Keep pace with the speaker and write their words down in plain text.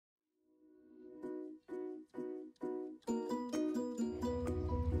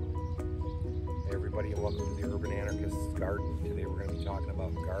Hey everybody, and welcome to the Urban Anarchist's Garden. Today we're going to be talking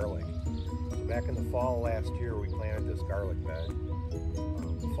about garlic. So back in the fall last year we planted this garlic bed.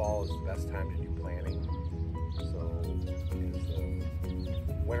 Fall is the best time to do planting. So as the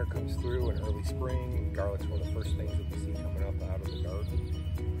winter comes through and early spring, garlic's one of the first things that we see coming up out of the garden.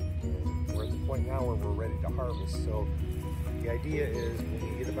 And we're at the point now where we're ready to harvest. So the idea is when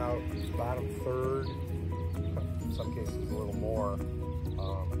you get about the bottom third, in some cases a little more,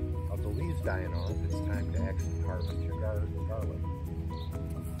 of the leaves dying off, it's time to actually harvest your garlic.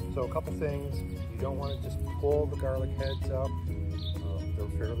 So a couple things, you don't want to just pull the garlic heads up. They're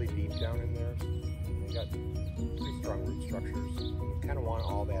fairly deep down in there. They got pretty strong root structures. You kind of want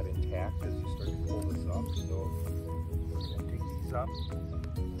all that intact as you start to pull this up. So we're going to dig these up.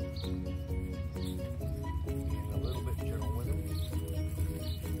 And a little bit gentle with them.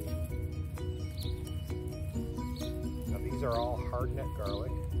 Now these are all hard-neck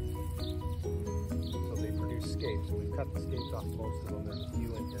garlic. So they produce scapes. So we've cut the scapes off most of them. There's a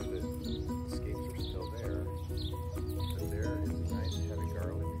few in here that the scapes are still there. But there is a nice heavy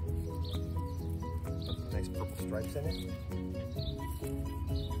garlic. Nice purple stripes in it.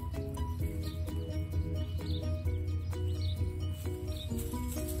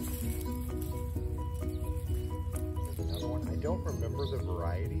 There's another one. I don't remember the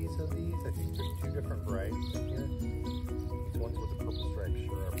varieties of these. I think there's two different varieties in here. These ones with the purple stripes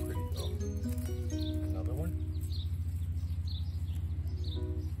sure are pretty though. Another one.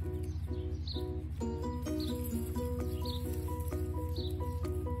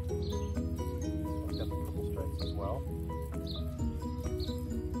 Got the purple stripes as well.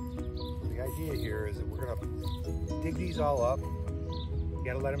 So the idea here is that we're going to dig these all up. You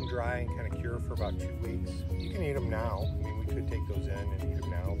got to let them dry and kind of cure for about 2 weeks. You can eat them now. I mean, we could take those in and eat them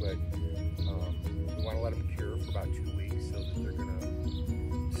now, but we want to let them cure for about 2 weeks so that they're going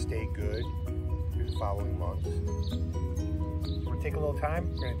to stay good through the following months. We're going to take a little time.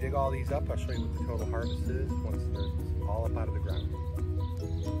 We're going to dig all these up. I'll show you what the total harvest is once they're all up out of the ground.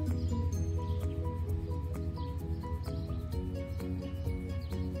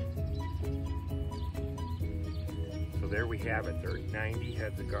 So there we have it. There are 90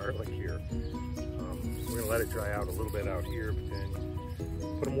 heads of garlic here. We're going to let it dry out a little bit out here, but then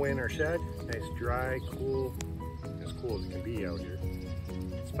put them away in our shed. Nice, dry, cool, as cool as it can be out here.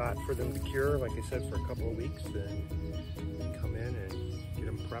 Spot for them to cure, like I said, for a couple of weeks. Then we can come in and get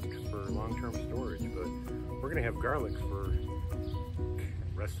them prepped for long-term storage. But we're going to have garlic for the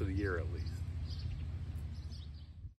rest of the year at least.